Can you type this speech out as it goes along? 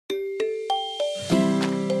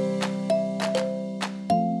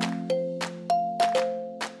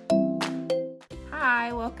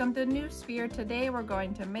welcome to Newsphere. Today we're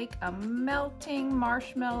going to make a melting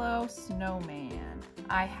marshmallow snowman.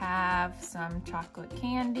 I have some chocolate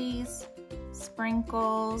candies,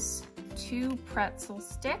 sprinkles, 2 pretzel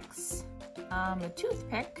sticks, a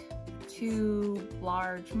toothpick, 2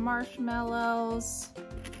 large marshmallows,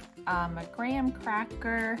 a graham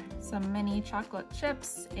cracker, some mini chocolate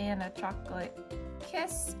chips, and a chocolate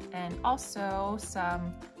kiss, and also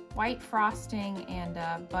some white frosting and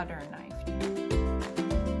a butter knife.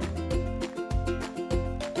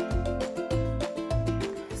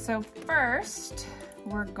 So first,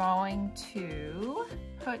 we're going to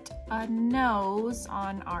put a nose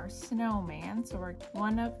on our snowman. So we're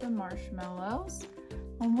one of the marshmallows.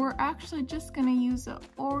 And we're actually just gonna use an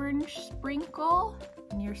orange sprinkle.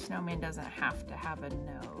 And your snowman doesn't have to have a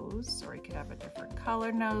nose, or you could have a different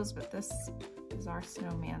color nose, but this is our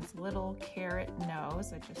snowman's little carrot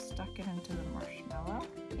nose. I just stuck it into the marshmallow.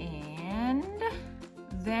 And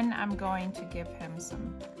then I'm going to give him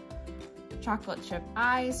some chocolate chip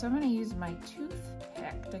eyes. So I'm gonna use my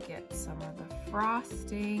toothpick to get some of the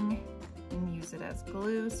frosting and use it as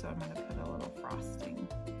glue. So I'm gonna put a little frosting.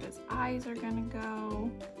 His eyes are gonna go.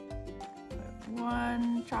 Put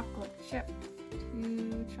 1 chocolate chip,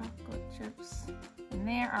 2 chocolate chips, and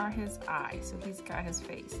there are his eyes. So he's got his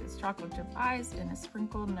face, his chocolate chip eyes, and a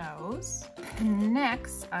sprinkled nose. And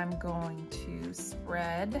next, I'm going to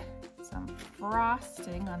spread some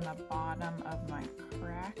frosting on the bottom of my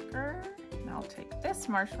cracker. And I'll take this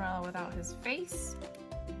marshmallow without his face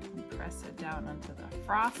and press it down onto the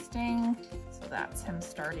frosting. So that's him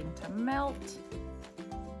starting to melt.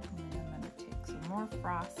 And then I'm gonna take some more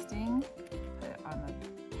frosting, put it on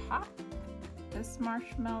the top of this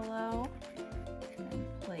marshmallow, and then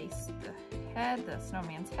place the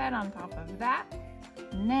snowman's head on top of that.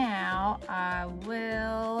 Now I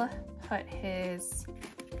will put his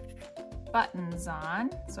buttons on.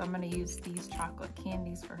 So I'm gonna use these chocolate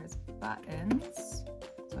candies for his buttons.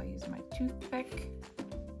 So I'll use my toothpick,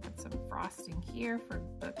 put some frosting here for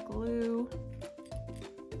the glue,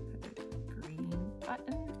 put a green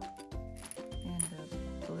button and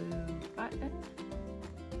a blue button.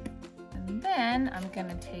 And then I'm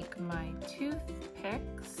gonna take my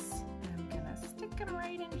toothpicks and I'm gonna stick them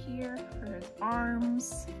right in here for his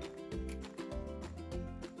arms.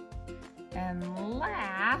 And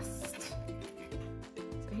last,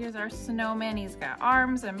 so here's our snowman. He's got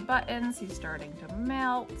arms and buttons. He's starting to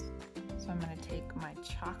melt. So I'm gonna take my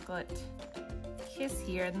chocolate kiss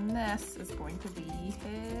here, and this is going to be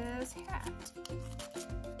his hat. So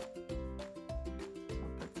I'll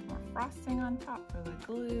put some more frosting on top for the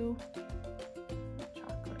glue.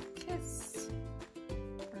 Chocolate kiss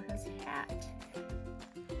for his hat.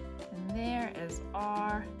 And there is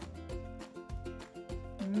our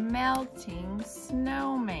melting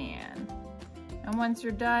snowman. And once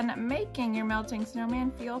you're done making your melting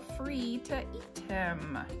snowman, feel free to eat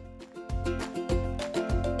him.